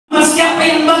Siapa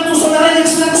yang bantu saudara yang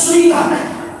sedang kesulitan?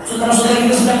 Saudara-saudara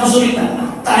kita sedang kesulitan.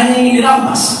 Tak hanya ingin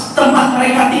dirampas tempat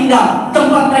mereka tinggal,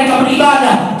 tempat mereka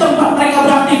beribadah, tempat mereka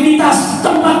beraktivitas,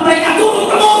 tempat mereka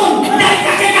turun-temurun dari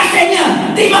kakek-kakeknya,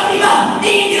 tiba-tiba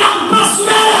ingin dirampas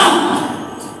saudara.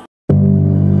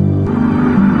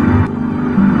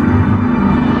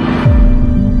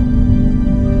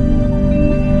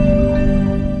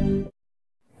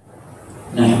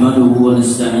 نحمده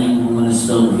ونستعينه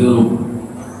ونستغفره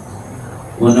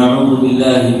ونعوذ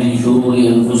بالله من شرور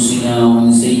أنفسنا ومن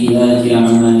سيئات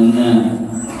أعمالنا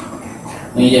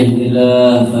من يهد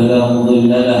الله فلا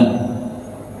مضل له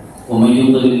ومن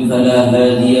يضلل فلا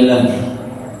هادي له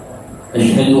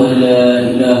أشهد أن لا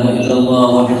إله إلا الله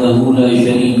وحده لا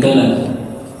شريك له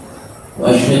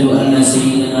وأشهد أن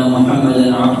سيدنا محمدا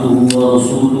عبده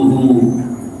ورسوله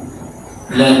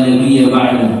لا نبي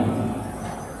بعده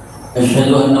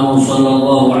أشهد أنه صلى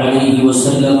الله عليه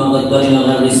وسلم قد بلغ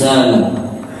الرسالة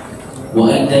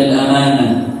وأدى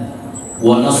الأمانة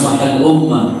ونصح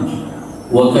الأمة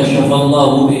وكشف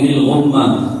الله به الغمة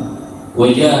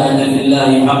وجاهد في الله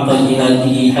حق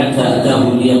جهاده حتى أتاه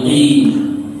اليقين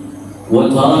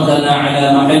وتركنا على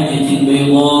محجة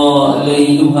بيضاء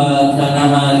ليلها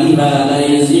كنهارها لا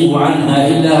يزيغ عنها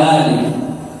إلا هالك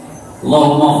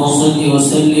اللهم صل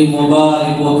وسلم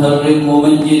وبارك وكرم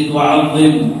ومجد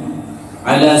وعظم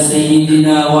على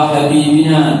سيدنا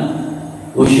وحبيبنا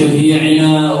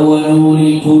وشفيعنا ونور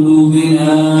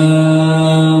قلوبنا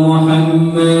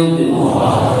محمد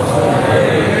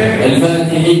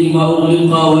الفاتح لما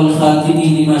أغلق والخاتم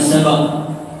لما سبق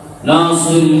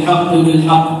ناصر الحق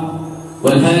بالحق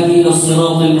والهادي إلى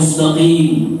الصراط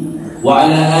المستقيم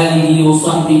وعلى آله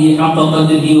وصحبه حق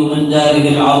قدره ومقداره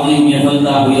العظيم يا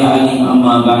فتاح يا عليم.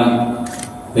 أما بعد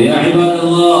فيا عباد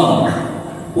الله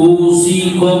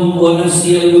أوصيكم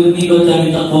ونفسي المذنبة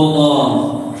بتقوى الله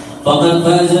فقد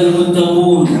فاز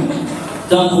المتقون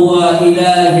تقوى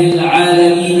إله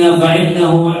العالمين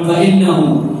فإنه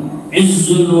عز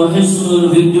وحصن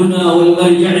في الدنيا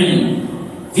والمرجع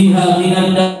فيها غنى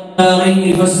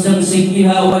الدارين فاستمسك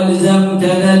بها والزم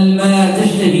تنل ما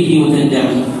تشتهيه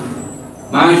وتدعي.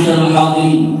 معاشر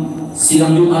الحاضرين,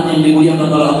 sidang Jumat yang dimuliakan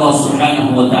oleh Allah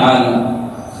Subhanahu wa taala.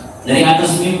 Dari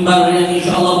atas mimbar yang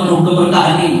insyaallah penuh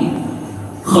keberkahan ini,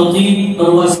 khatib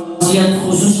berwasiat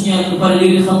khususnya kepada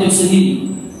diri khatib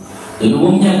sendiri dan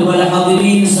umumnya kepada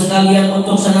hadirin sekalian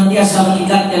untuk senantiasa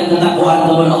meningkatkan ketakwaan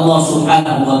kepada Allah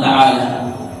Subhanahu wa taala.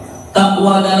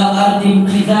 Takwa dalam arti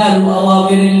imtithalu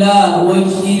awamirillah wa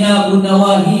ijtinabu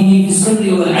nawahihi fi sirri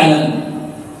wal alam.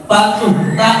 Patuh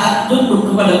taat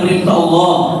tunduk kepada perintah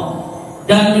Allah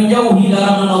dan menjauhi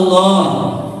larangan Allah,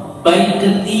 baik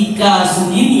ketika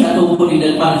sendiri ataupun di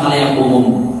depan khalayak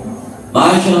umum.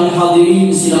 Ma'asyiral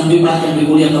hadirin sidang Jumat yang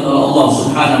dimuliakan oleh Allah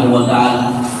Subhanahu wa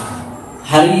taala.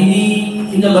 Hari ini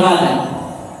kita berada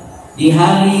di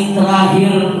hari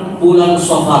terakhir bulan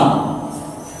Safar.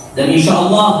 Dan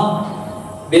insyaallah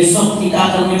besok kita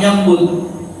akan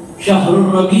menyambut Syahrul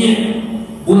Rabi',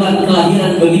 bulan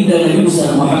kelahiran baginda Nabi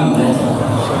Muhammad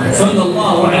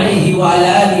sallallahu alaihi wa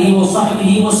ala alihi wa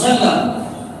sahbihi wasallam.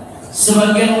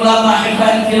 Sebagian ulama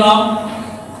hifadz kiram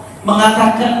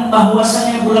mengatakan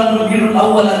bahwasanya bulan Rabiul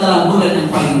Awal adalah bulan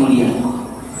yang paling mulia.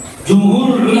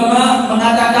 Jumhur ulama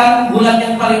mengatakan bulan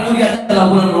yang paling mulia adalah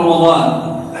bulan Ramadan.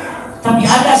 Tapi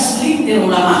ada segelintir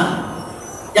ulama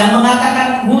yang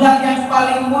mengatakan bulan yang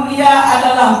paling mulia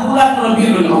adalah bulan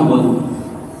Rabiul Awal.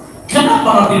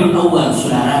 Kenapa Rabiul Awal,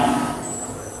 saudara?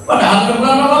 Padahal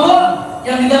bulan Ramadan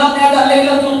yang di dalamnya ada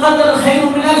Lailatul Qadar khairun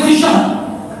min alfi syahr.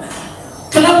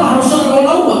 Kenapa harus Rabiul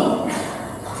Awal?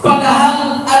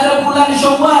 Padahal ada bulan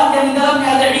Syawal yang di dalamnya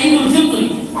ada Idul Fitri.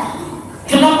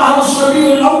 Kenapa harus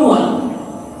Rabiul Awal?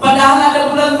 Padahal ada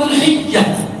bulan Dzulhijjah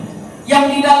yang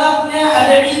di dalamnya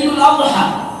ada Idul Adha.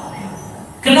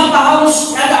 Kenapa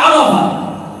harus ada Arafah?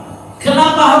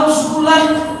 Kenapa harus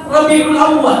bulan Rabiul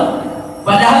Awal?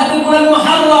 Padahal ada bulan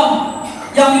Muharram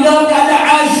yang di dalamnya ada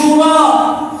Ashura.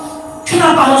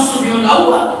 Kenapa harus Rabiul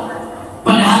Awal?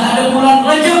 Padahal ada bulan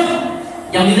Rajab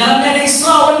yang di dalamnya ada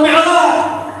Isra wal Mi'raj.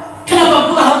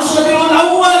 Kenapa pula harus Rabiul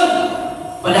Awal?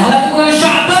 Padahal ada bulan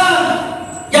Sya'ban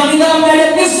yang di dalamnya ada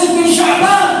nisf min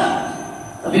Sya'ban.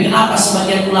 Tapi kenapa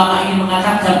sebagian ulama ini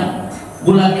mengatakan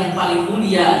bulan yang paling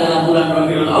mulia adalah bulan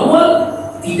Rabiul Awal?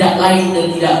 Tidak lain dan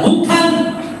tidak bukan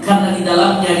karena di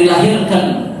dalamnya dilahirkan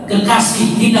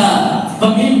kekasih kita,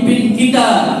 pemimpin kita,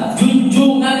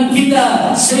 junjungan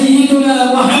kita,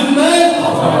 Sayyiduna Muhammad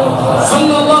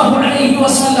sallallahu alaihi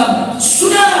wasallam.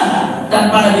 Sudah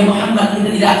tanpa Nabi Muhammad kita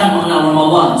tidak akan mengenal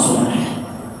Ramadan, saudara.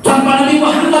 Tanpa Nabi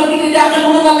Muhammad kita tidak akan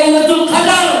mengenal Lailatul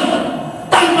Qadar.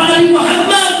 Tanpa Nabi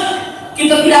Muhammad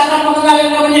kita tidak akan mengenal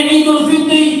yang namanya Idul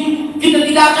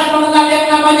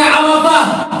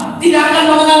tidak akan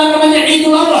mengenal yang namanya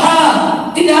Idul Adha,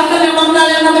 tidak akan mengenal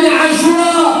yang namanya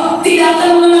Ashura, tidak akan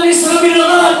mengenal Isra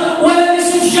Mi'raj, wala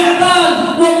nisfu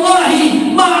Sya'ban.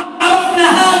 Wallahi ma arafna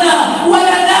hada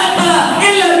wala daka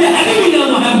illa bi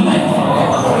habibina Muhammad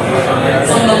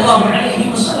sallallahu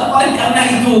alaihi wasallam. Karena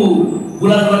itu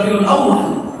bulan Rabiul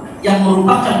Awal yang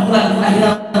merupakan bulan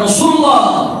kelahiran Rasulullah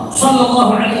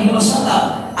sallallahu alaihi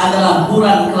wasallam adalah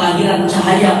bulan kelahiran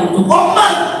cahaya untuk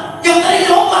umat yang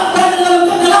tadinya umat berada dalam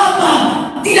kegelapan,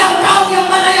 tidak tahu yang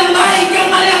mana yang baik, yang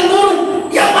mana yang buruk,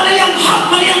 yang mana yang hak,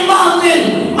 mana yang batil,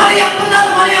 mana yang benar,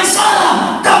 mana yang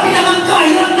salah. Tapi dengan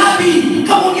kelahiran Nabi,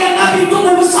 kemudian Nabi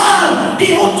tumbuh besar,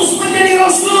 diutus menjadi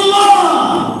Rasulullah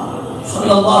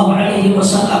sallallahu alaihi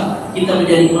wasallam, kita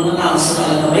menjadi mengenal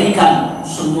segala kebaikan.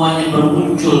 Semuanya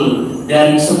bermuncul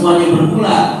dari, semuanya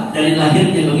bermula dari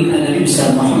lahirnya baginda Nabi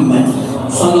besar Muhammad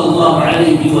sallallahu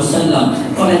alaihi wasallam.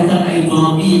 Oleh karena itu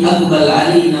Rabi aqbal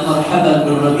alaina marhaban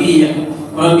bil Rabi',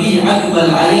 Rabi aqbal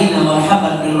alaina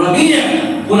marhaban bil Rabi'.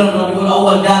 Bulan Rabiul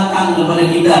Awal datang kepada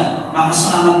kita, maka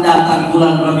selamat datang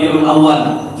bulan Rabiul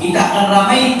Awal. Kita akan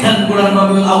ramaikan bulan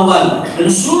Rabiul Awal, dan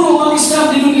seluruh umat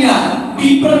Islam di dunia,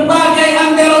 di berbagai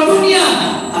antero dunia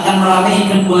akan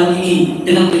meramaikan bulan ini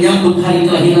dengan menyambut hari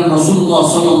kelahiran Rasulullah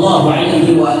sallallahu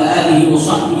alaihi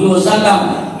wasallam.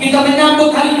 Kita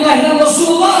menyambut hari kelahiran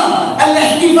Rasulullah,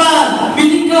 al-ihtifal bi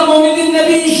dzikra maulidin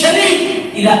Nabi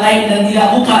syarif, tidak lain dan tidak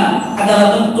bukan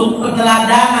adalah bentuk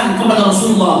peneladanan kepada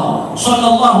Rasulullah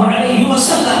sallallahu alaihi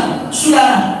wasallam.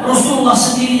 Saudara, Rasulullah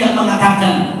sendiri yang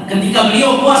mengatakan ketika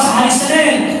beliau puasa hari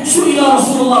Senin, suila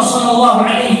Rasulullah sallallahu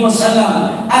alaihi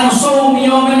wasallam an shaum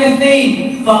yaum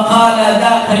al-itsnain faqala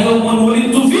dzaka yawmun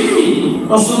wulidtu fihi.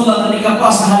 Rasulullah ketika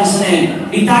puasa hari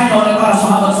Senin ditanya oleh para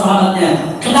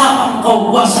sahabat-sahabatnya, kenapa engkau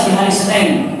puasa di hari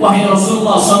Senin wahai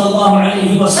Rasulullah sallallahu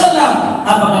alaihi wasallam?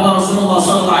 Apa kata Rasulullah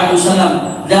sallallahu alaihi wasallam?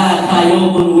 Dzaka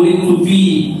yawmun wulidtu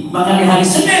fihi, maka di hari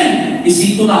Senin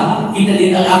disitulah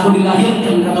aku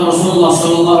dilahirkan, kata Rasulullah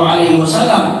sallallahu alaihi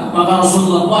wasallam. Maka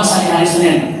Rasulullah puasa di hari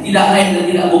Senin tidak lain dan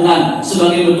tidak bukan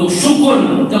sebagai bentuk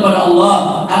syukur kepada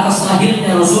Allah atas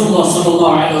lahirnya Rasulullah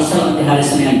sallallahu alaihi wasallam di hari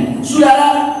Senin.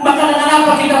 Saudara, maka dengan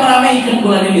apa kita meramaikan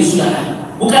bulan ini, saudara?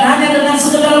 Bukan hanya dengan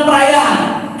sekedar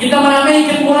perayaan. Kita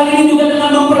meramaikan bulan ini juga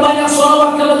dengan memperbanyak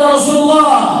sholawat kepada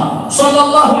Rasulullah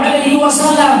sallallahu alaihi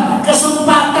wasallam.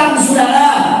 Kesempatan, saudara,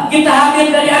 kita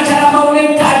hadir dari acara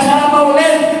maulid ke acara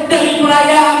maulid, dari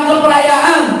perayaan ke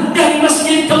perayaan, dari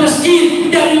masjid ke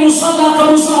masjid, dari musala ke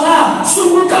musala.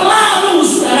 Sungguh terlalu,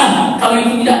 saudara, kalau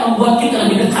itu tidak membuat kita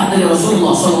lebih dekat dari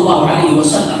Rasulullah sallallahu alaihi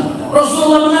wasallam.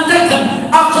 Rasulullah mengatakan,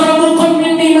 aqrabukum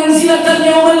minni manzilatan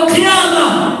yaumil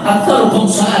qiyamah aktsarukum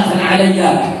salatan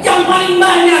alayya. Yang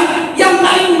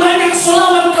paling banyak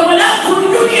sholawat kepada aku di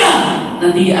dunia,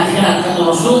 nanti di akhirat, kata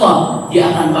Rasulullah,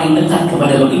 dia akan paling dekat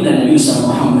kepada baginda Nabi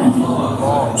Muhammad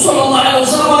sallallahu alaihi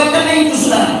wasallam. Oleh karena itu,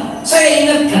 saudara, saya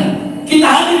ingatkan, kita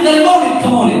hadir dari maulid ke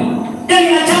maulid,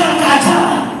 dari acara ke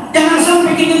acara. Jangan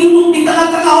sampai kita duduk di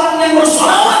tengah-tengah orang yang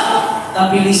bersolawat,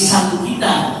 tapi lisan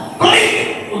kita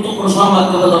pelit untuk bersolawat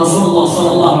kepada Rasulullah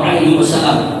sallallahu alaihi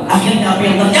wasallam. Akhirnya apa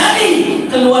yang terjadi?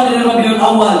 Keluar dari Rabiul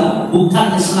Awal,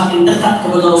 bukannya semakin dekat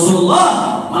kepada Rasulullah,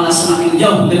 malah semakin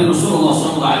jauh dari Rasulullah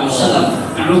sallallahu alaihi wasallam.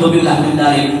 A'udzubillah min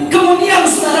dzalik. Kemudian,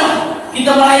 saudara,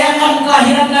 kita merayakan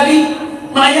kelahiran Nabi,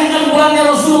 merayakan bulannya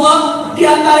Rasulullah. Di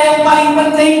antara yang paling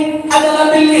penting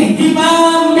adalah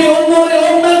bil-ihtimam bi umuri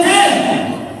ummati,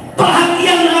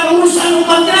 perhatian dengan urusan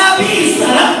umat Nabi,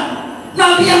 saudara.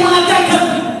 Nabi yang mengatakan,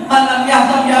 "Man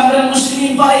yahtam bi amril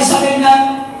muslimin falaysa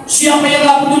minna." Siapa yang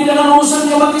tidak peduli dengan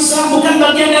urusan umat Islam bukan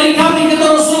bagian dari kami,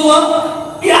 kata Rasulullah.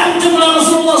 Diancam oleh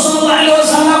Rasulullah sallallahu alaihi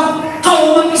wasallam, kaum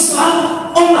umat Islam,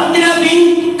 umat Nabi,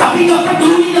 tapi tidak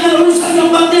peduli dengan urusan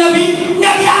umat Nabi,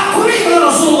 tidak diakui oleh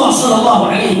Rasulullah sallallahu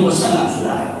alaihi wasallam.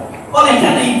 Oleh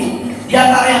karena itu, di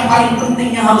antara yang paling penting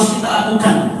yang harus kita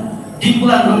lakukan di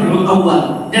bulan Rabiul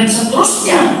Awal dan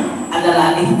seterusnya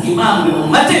adalah ihtimam bi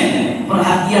ummati,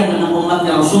 perhatian dengan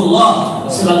umatnya Rasulullah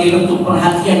sebagai bentuk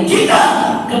perhatian kita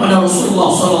kepada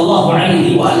Rasulullah sallallahu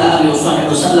alaihi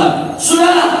wasallam.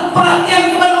 Saudara,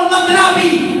 perhatian kepada umat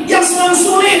Nabi yang sedang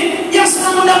sulit, yang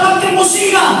sedang mendapatkan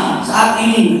musibah. Saat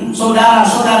ini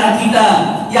saudara-saudara kita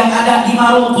yang ada di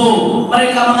Maroko,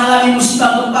 mereka mengalami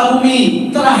musibah gempa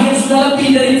bumi. Terakhir sudah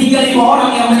lebih dari 3.000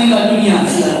 orang yang meninggal dunia.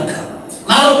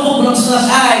 Maroko belum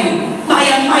selesai,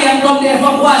 mayat-mayat belum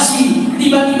dievakuasi,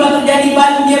 tiba-tiba terjadi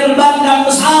banjir bandang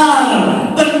besar,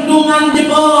 bendungan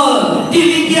jebol di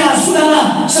Libya,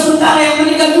 saudara. Sementara yang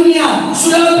meninggal dunia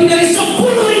sudah lebih dari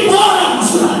 10.000 orang,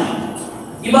 saudara.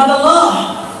 Ibadah Allah,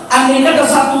 andai kata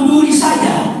satu duri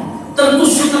saja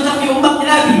tertusuk ke kaki umat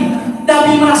Nabi,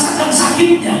 Nabi merasakan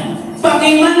sakitnya. Bahkan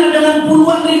Bagaimana dengan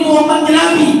puluhan ribu umat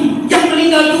Nabi yang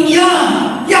meninggal dunia,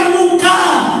 yang luka,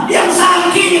 yang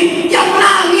sakit, yang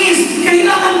menangis,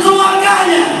 kehilangan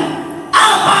keluarganya?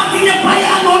 Apa artinya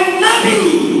perayaan Maulid Nabi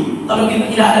kalau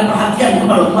kita tidak ada perhatian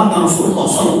kepada umat Rasulullah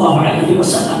Sallallahu Alaihi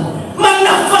Wasallam? Man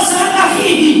nafasa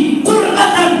akhihi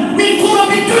kurbatan min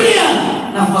kurabi dunia,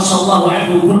 nafasallahu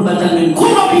anhu kurbatan min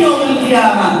kurabi yaumil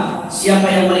qiyamah. Siapa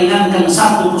yang meringankan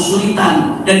satu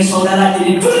kesulitan dari saudaranya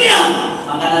di dunia,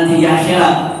 maka nanti di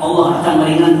akhirat Allah akan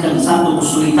meringankan satu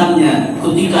kesulitannya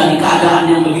ketika di keadaan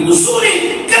yang begitu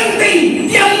sulit, genting,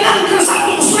 dia ringankan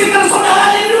satu kesulitan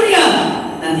saudaranya di dunia.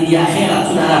 Nanti di akhirat,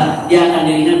 saudara, dia akan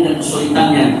diringankan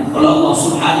kesulitannya oleh Allah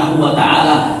Subhanahu wa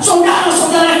Ta'ala.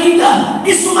 Saudara-saudara kita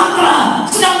di Sumatera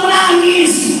sedang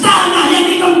menangis, tanah yang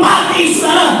ditempati,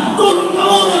 saudara,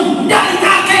 turun-turun dari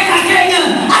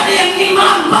kakek-kakeknya. Ada yang ingin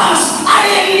merampas, ada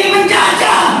yang ingin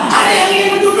menjajah, ada yang ingin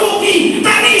menduduki,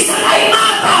 tangisan air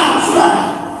mata, saudara.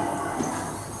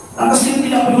 Lantas kita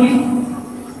tidak peduli,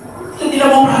 kita tidak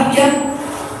mau perhatian,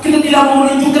 kita tidak mau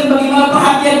menunjukkan bagaimana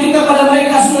perhatian kita pada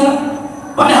mereka, saudara.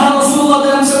 Padahal Rasulullah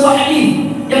dalam sebuah hadis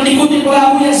yang dikutip oleh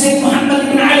Abu Yazid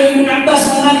Muhammad bin Ali bin Abbas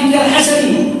Al-Maliki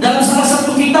Al-Hasani dalam salah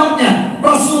satu kitabnya,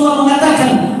 Rasulullah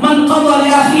mengatakan, "Man qada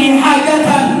li akhihi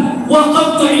hajatan wa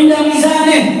qadtu 'inda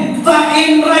mizanih fa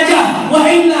in raja wa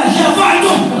illa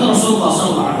syafa'tuh." Kata Rasulullah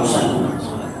sallallahu alaihi wasallam.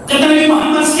 Kata Nabi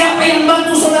Muhammad, siapa yang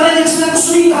bantu saudaranya yang sedang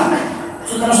kesulitan,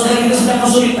 saudara-saudara kita sedang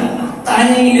kesulitan,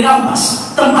 tanahnya ingin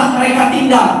dirampas, tempat mereka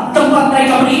tinggal, tempat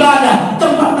mereka beribadah,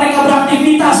 tempat mereka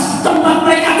beraktivitas, tempat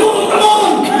mereka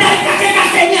turun-temurun dari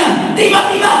kakek-kakeknya,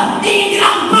 tiba-tiba ingin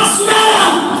dirampas, saudara.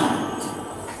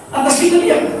 Atas kita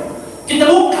diam, kita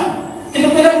buka, kita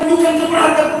tidak menunjukkan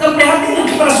keprihatinan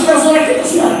kepada saudara-saudara kita,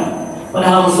 saudara.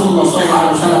 Padahal Rasulullah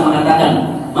SAW mengatakan,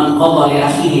 "Man qadha li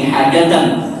akhihi hajatan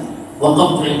wa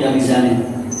qadtu 'inda mizanih."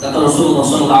 Kata Rasulullah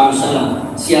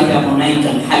SAW, siapa yang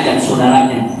menaikkan hajat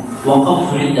saudaranya,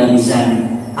 waqaftu 'inda mizani,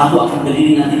 aku akan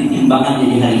berdiri nanti di timbangannya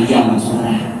di hari kiamat,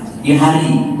 saudara. Di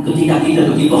hari ketika kita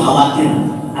begitu khawatir,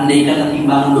 andai kata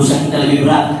timbangan dosa kita lebih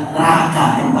berat,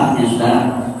 neraka tempatnya, saudara.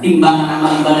 Timbangan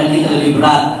amal ibadah kita lebih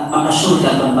berat, maka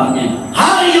surga tempatnya.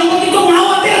 Hari yang begitu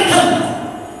mengkhawatirkan,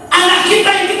 anak kita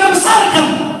yang kita besarkan,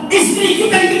 istri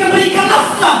kita yang kita berikan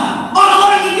nafkah,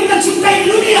 orang-orang yang kita cintai di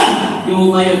dunia.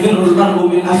 Yawma yafirrul mar'u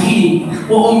min akhihi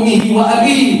wa ummihi wa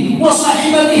abihi wa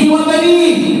sahibatihi wa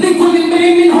banihi likulli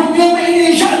imri'in minhum yawma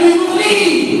idzin sya'nu yughnihi.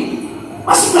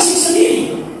 Masing-masing sendiri.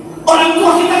 Orang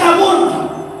tua kita kabur,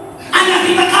 anak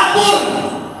kita kabur,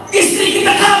 istri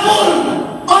kita kabur,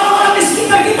 orang-orang di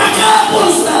sekitar kita kabur,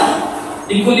 saudara.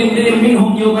 Likulli imri'in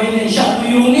minhum yawma idzin sya'nu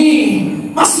yughnihi.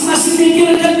 Masing-masing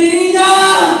pikirkan dirinya,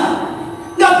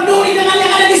 nggak peduli dengan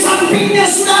yang ada di sampingnya,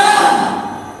 saudara.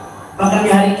 Bahkan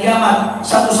di hari kiamat,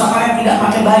 satu sama lain tidak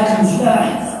pakai baju, saudara,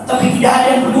 tapi tidak ada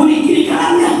yang peduli kiri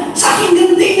kanannya, saking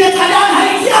gentingnya keadaan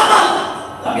hari kiamat.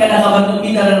 Tapi ada kabar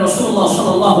gembira dari Rasulullah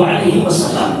Sallallahu Alaihi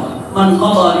Wasallam, "Man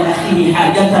qada li akhihi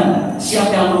hajatan,"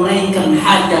 siapa yang menunaikan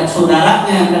hajat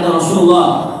saudaranya, kata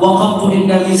Rasulullah, "waqaftu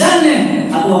 'inda mizanih,"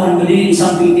 aku akan berdiri di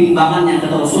samping timbangannya,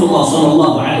 kata Rasulullah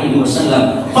Sallallahu Alaihi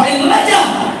Wasallam. Fa in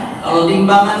raja, kalau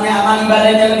timbangannya amal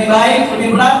ibadahnya lebih baik,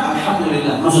 lebih berat,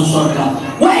 alhamdulillah, masuk surga.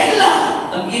 Wa illa,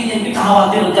 tapi ini yang kita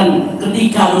khawatirkan,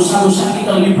 ketika dosa-dosa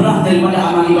kita lebih berat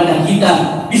daripada amal ibadah kita.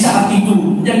 Di saat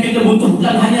itu yang kita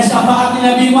butuhkan hanya syafaat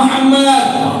Nabi Muhammad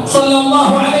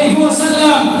Sallallahu Alaihi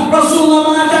Wasallam. Rasulullah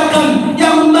mengatakan,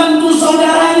 yang membantu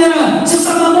saudaranya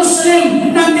sesama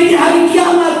Muslim nanti di hari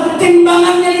kiamat,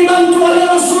 timbangannya dibantu oleh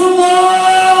Rasulullah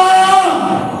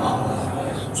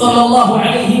Sallallahu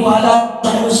Alaihi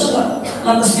Wasallam.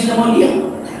 Lantas kita mau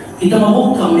diam, kita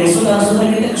membuka melihat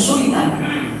saudara-saudara kita kesulitan.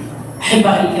 Habib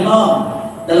Hanif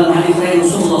dalam hadis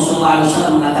Rasulullah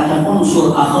SAW mengatakan,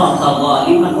 "Unsur akhaka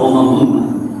zaliman aw mazluman."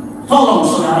 Tolong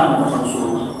saudara, kata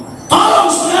Rasulullah. Tolong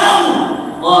saudara,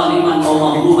 zaliman aw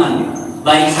mazluman.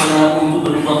 Baik saudara itu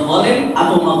berbuat zalim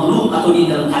atau mazlum atau di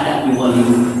dalam keadaan zalim.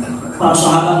 Para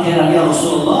sahabat heran, ya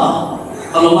Rasulullah,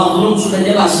 kalau mazlum sudah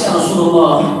jelas ya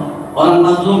Rasulullah, orang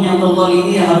mazlum yang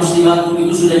terzalimi harus dibantu,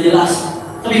 itu sudah jelas.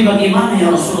 Tapi bagaimana ya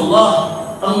Rasulullah,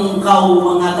 engkau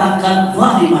mengatakan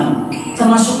zaliman,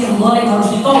 termasuk yang zalim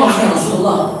harus ditolong ya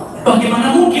Rasulullah.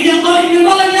 Bagaimana mungkin yang zalim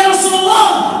ditolong ya Rasulullah?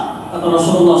 Kata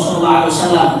Rasulullah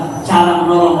SAW, cara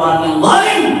menolong orang yang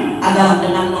zalim adalah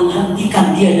dengan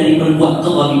menghentikan dia dari berbuat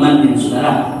kezalimannya,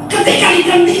 saudara. Ketika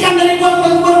dihentikan dari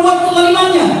berbuat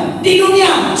kezalimannya di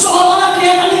dunia, seolah-olah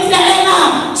kelihatannya tidak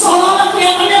enak, seolah-olah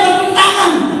kelihatannya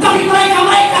bertentangan, tapi mereka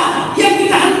yang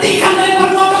kita hentikan dari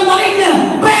perbuatan zalimnya,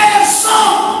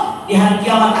 besok di hari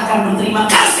kiamat akan berterima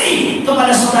kasih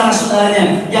kepada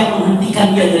saudara-saudaranya yang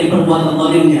menghentikan dia dari dari perbuatan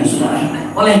zalimnya, saudara.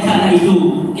 Oleh karena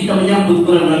itu kita menyambut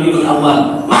bulan Rabiul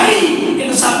Awal. Mari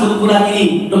kita sambut bulan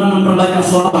ini dengan memperbanyak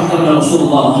sholawat kepada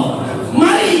Rasulullah.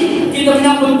 Mari kita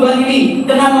menyambut bulan ini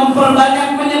dengan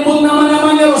memperbanyak menyebut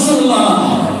nama-namanya Rasulullah,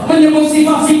 menyebut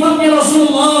sifat-sifatnya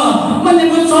Rasulullah,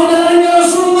 menyebut saudaranya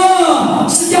Rasulullah,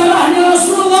 sejarahnya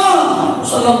Rasulullah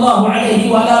sallallahu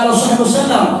alaihi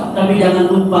wasallam. Tapi jangan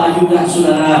lupa juga,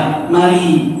 saudara,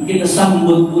 mari kita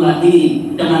sambut bulan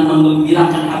ini dengan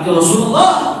menggembirakan hati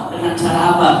Rasulullah. Dengan cara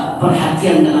apa?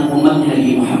 Perhatian dengan umatnya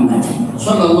Nabi Muhammad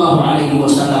sallallahu alaihi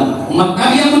wasallam. Umat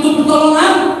Nabi yang butuh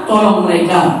pertolongan, tolong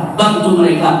mereka, bantu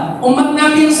mereka. Umat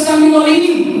Nabi yang sedang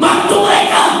dizalimi, bantu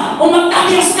mereka. Umat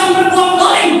Nabi yang sedang berbuat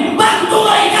zalim, bantu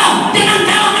mereka dengan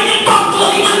cara menyetop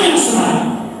kezalimannya, saudara.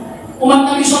 Umat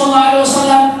Nabi sallallahu alaihi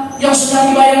wasallam yang sedang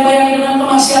dibayang-bayangi dengan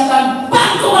kemaksiatan,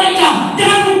 bantu mereka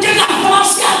dengan mencegah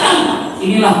kemaksiatan.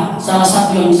 Inilah salah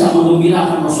satu yang bisa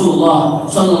menggembirakan Rasulullah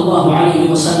sallallahu alaihi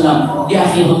wasallam. Di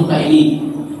akhir khutbah ini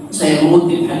saya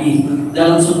mengutip hadis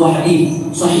dalam sebuah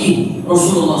hadis sahih.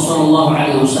 Rasulullah sallallahu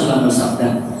alaihi wasallam bersabda,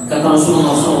 kata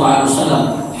Rasulullah sallallahu alaihi wasallam,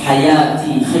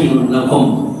 hayati khairun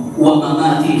lakum wa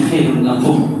mamati khairun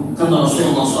lakum. Kata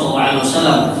Rasulullah sallallahu alaihi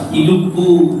wasallam,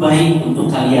 hidupku baik untuk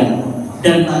kalian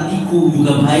dan matiku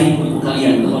juga baik untuk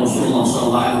kalian. Kata Rasulullah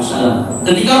sallallahu alaihi wasallam.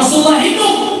 Ketika Rasulullah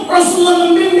hidup, Rasulullah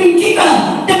membimbing kita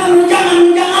dengan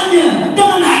unjangan-unjangannya,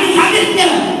 dengan hadis-hadisnya.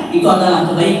 Itu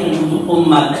adalah kebaikan untuk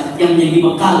umat yang menjadi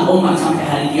bekal umat sampai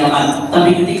hari kiamat.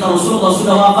 Tapi ketika Rasulullah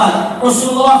sudah wafat,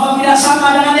 Rasulullah wafat tidak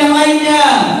sama dengan yang lainnya.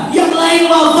 Yang lain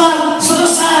wafat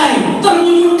selesai,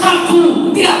 terwujud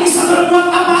kaku, tidak bisa berbuat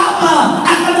apa-apa.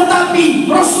 Akan tetapi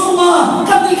Rasulullah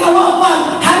ketika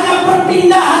wafat hanya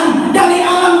perpindahan dari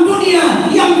alam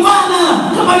dunia yang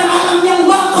fana kepada alam yang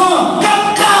baqa,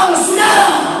 kekal,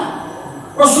 saudara.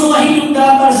 Rasulullah hidup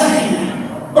dalam barzahnya.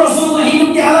 Rasulullah hidup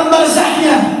di alam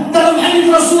barzahnya. Dalam hadis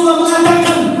Rasulullah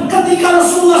mengatakan ketika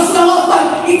Rasulullah sudah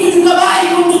wafat, itu juga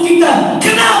baik untuk kita.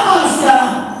 Kenapa, saudara?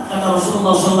 Kata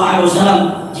Rasulullah SAW,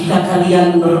 jika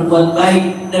kalian berbuat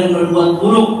baik dan berbuat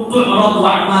buruk, tu'radu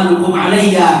a'malukum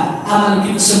alayya. Amal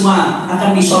kita semua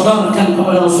akan disodorkan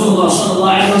kepada Rasulullah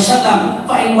SAW.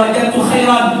 Fa in wajadtu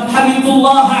khairan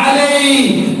hamidullah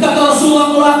alaih. Kata Rasulullah,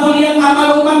 kalau aku lihat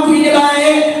amal umatku ini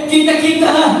baik, kita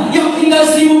yang tinggal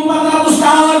 1400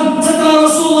 tahun setelah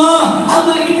Rasulullah,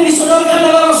 amal kita disodorkan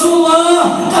kepada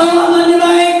Rasulullah. Kalau amalnya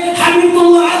baik,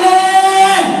 hamidullah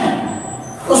alaih.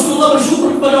 Rasulullah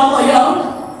bersyukur kepada Allah, ya Rabb,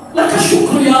 laka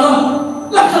syukur ya Rabb,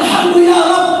 laka alhamdu ya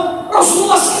Rabb.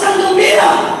 Rasulullah sedang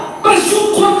gembira,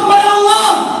 bersyukur kepada Allah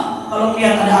kalau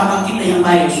lihat ada amal kita yang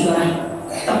baik, saudara.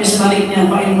 Tapi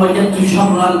sebaliknya, fa in wajadtu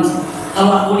syarran,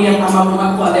 kalau aku lihat amal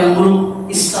umatku ada yang buruk,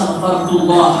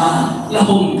 istaghfarullah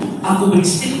lahum, aku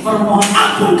beristighfar, mohon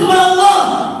ampun kepada Allah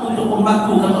untuk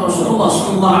umatku. Kata Rasulullah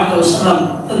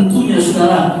SAW. Tentunya,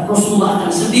 saudara, Rasulullah akan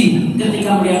sedih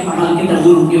ketika melihat amal kita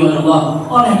buruk di Allah.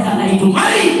 Oleh karena itu,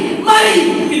 mari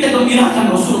kita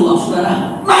gembirakan Rasulullah,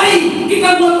 saudara. Mari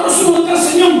kita buat Rasulullah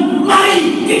tersenyum.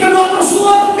 Mari kita buat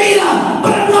Rasulullah gembira,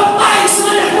 berbuat baik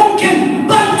sebanyak mungkin,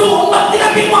 bantu umat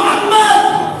Nabi Muhammad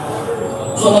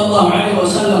sallallahu alaihi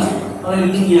wasallam.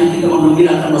 Oleh dunia kita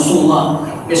menggembirakan Rasulullah,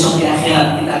 besok di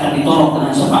akhirat kita akan ditolong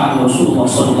dengan syafaat Rasulullah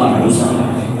sallallahu alaihi wasallam.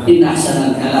 Inna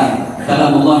ahsanal kalam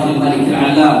kalamullahil malikil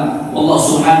alam. والله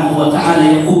سبحانه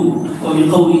وتعالى يقول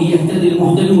وبقوله يهتدي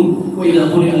المهتدون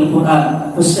وإذا قرئ القرآن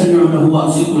فاستمعوا له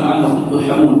وأنصتوا لعلكم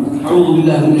ترحمون. أعوذ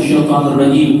بالله من الشيطان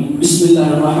الرجيم. بسم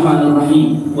الله الرحمن الرحيم.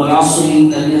 والعصر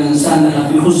إن الإنسان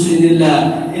لفي خسر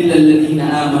إلا الذين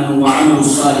آمنوا وعملوا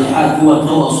الصالحات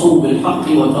وتواصوا بالحق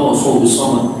وتواصوا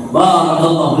بالصبر. بارك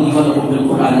الله لي ولكم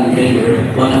بالقرآن الكريم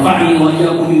ونفعني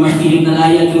وإياكم بما فيه من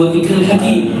الآيات والذكر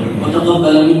الحكيم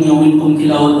وتقبل مني ومنكم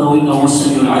تلاوته إنه هو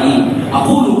السميع العليم.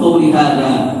 أقول قولي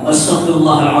هذا أستغفر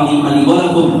الله العظيم لي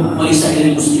ولكم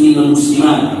ولسائر المسلمين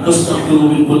والمسلمات فاستغفروا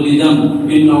من كل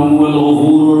ذنب إنه هو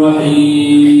الغفور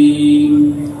الرحيم.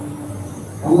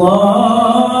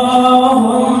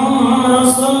 اللهم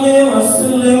صل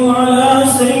وسلم على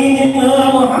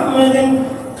سيدنا محمد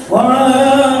وعلى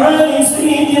آل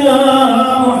سيدنا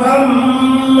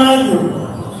محمد.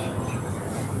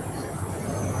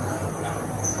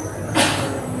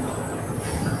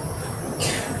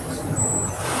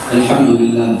 الحمد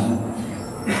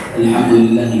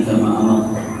لله كما أمر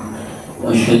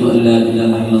وأشهد أن لا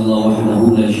إله إلا الله وحده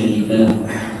لا شريك له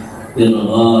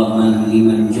إرغاما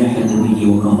لمن جحد به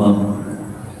وكفر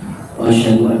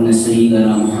وأشهد أن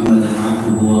سيدنا محمدا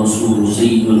عبده ورسوله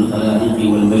سيد الخلائق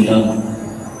والبشر.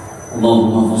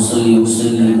 اللهم صل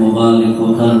وسلم وبارك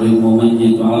وكرم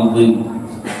ومجد وعظم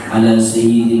على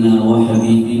سيدنا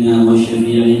وحبيبنا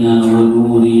وشفيعنا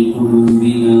ونور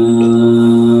قلوبنا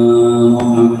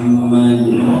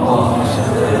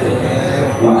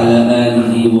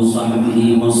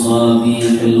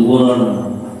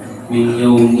من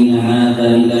يومنا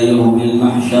هذا إلى يوم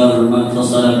المحشر ما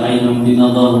اتصلت عين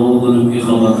بنظر وأذن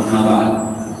بخبر. أما بعد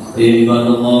يا عباد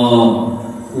الله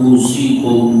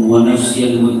أوصيكم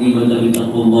ونفسي المذنبة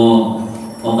بتقوى الله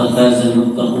وقد فاز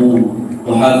المتقون.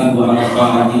 وحافظوا على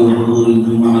الطاعة وحضور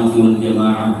الجمعة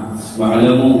والجماعة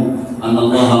واعلموا أن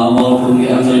الله أمركم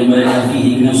بأمر بدأ فيه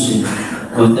بنفسه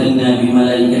وثنى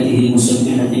بملائكته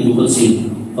المسبحة بقدسه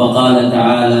فقال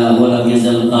تعالى ولم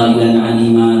يزل قائلا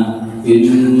عليما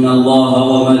إن الله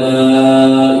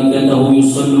وملائكته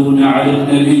يصلون على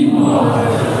النبي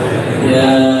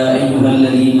يا أيها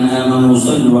الذين آمنوا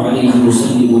صلوا عليه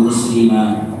وسلموا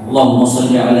تسليما. اللهم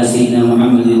صل على سيدنا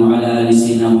محمد وعلى آل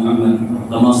سيدنا محمد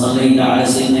كما صليت على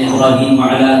سيدنا إبراهيم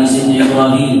وعلى آل سيدنا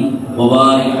إبراهيم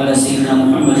وبارك على سيدنا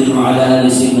محمد وعلى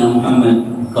آل سيدنا محمد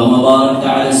كما باركت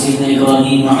على سيدنا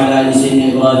إبراهيم وعلى آل سيدنا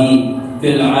إبراهيم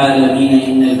في العالمين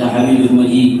إنك حميد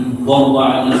مجيد. وارض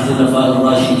عن الخلفاء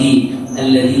الراشدين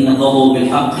الذين قضوا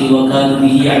بالحق وكانوا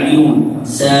به يعدلون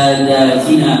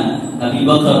ساداتنا أبي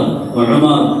بكر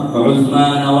وعمر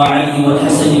وعثمان وعلي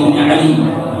والحسن بن علي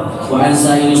وعن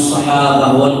سائر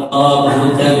الصحابة والقرابة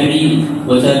والتابعين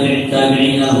وتابع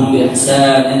التابعين لهم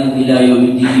بإحسان إلى يوم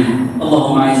الدين.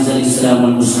 اللهم أعز الإسلام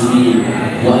والمسلمين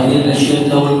وأذل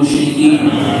الشرك والمشركين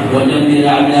ودمر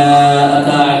أعداءك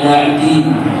أعداء الدين.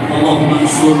 اللهم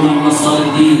انصر من نصر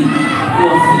الدين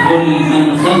واخذل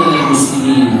من خذل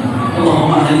المسلمين.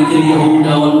 اللهم أهلك اليهود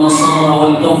والنصارى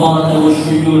والكفرة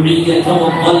والشيوعية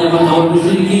والظلمة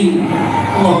والمشركين.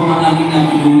 اللهم آمنا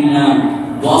بدوننا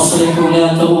وأصلح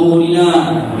ولاة أمورنا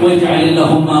واجعل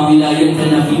اللهم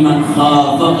ولايتنا في من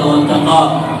خافك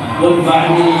واتقاك وارفع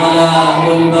عن الغلاء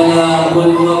والبلاء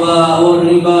والوباء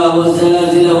والربا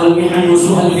والزلازل والمحن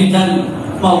وسوء الفتن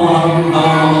ما ظهر منها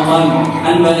وما بطن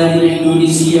عن بلدنا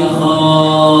إندونيسيا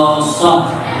خاصة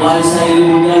وعن سائر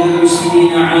بلاد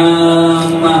المسلمين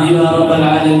عامة يا رب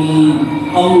العالمين.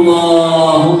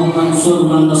 اللهم انصر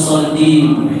من نصر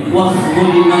الدين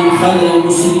واخذل من خذل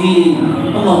المسلمين.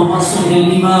 اللهم اصلح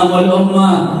الإمام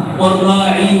والأمة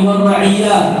والراعي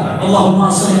والرعية. اللهم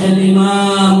اصلح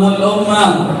الإمام والأمة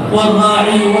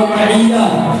والراعي والرعية.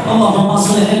 اللهم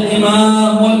اصلح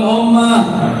الإمام والأمة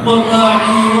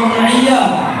والراعي والرعية.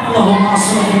 اللهم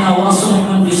اصلحنا واصلح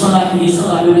من في صلاحه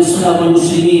صلاح الإسلام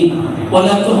والمسلمين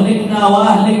ولا تهلكنا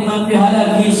وأهلك من في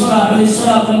هلاكه صلاح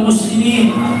الإسلام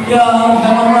والمسلمين يا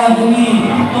أرحم الراحمين.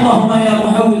 اللهم يا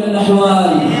محول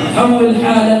الأحوال حول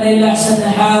حالنا إلى أحسن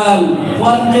حال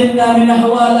وانقذنا من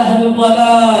أحوال أهل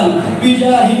الضلال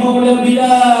بجاه مولى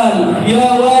بلال يا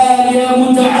والي يا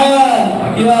متعال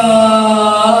يا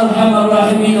أرحم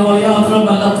الراحمين ويا أكرم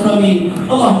الأكرمين.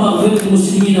 اللهم اغفر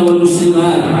للمسلمين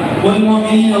والمسلمات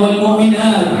والمؤمنين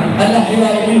والمؤمنات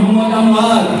الأحياء منهم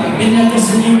والأموات إنك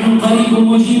سميع قريب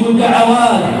مجيب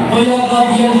الدعوات ويا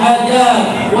قاضي الحاجات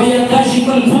ويا كاشف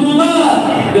الكربات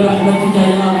برحمتك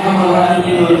يا أرحم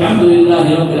الراحمين. والحمد لله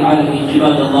رب العالمين.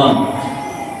 عباد الله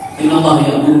إن الله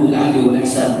يأمر بالعدل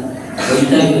والإحسان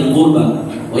وإيتاء ذي القربى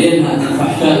وينهى عن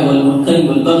الفحشاء والمنكر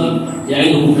والبغي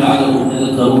يعظكم لعلكم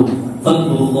تذكرون.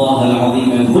 فاذكروا الله العظيم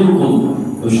يذكركم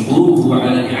واشكروه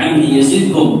على نعمه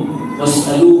يزدكم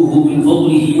واسألوه من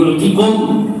فضله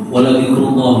يعطكم ولذكر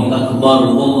الله أكبر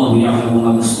والله يعلم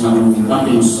ما تصنعون.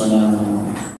 أقيموا الصلاة.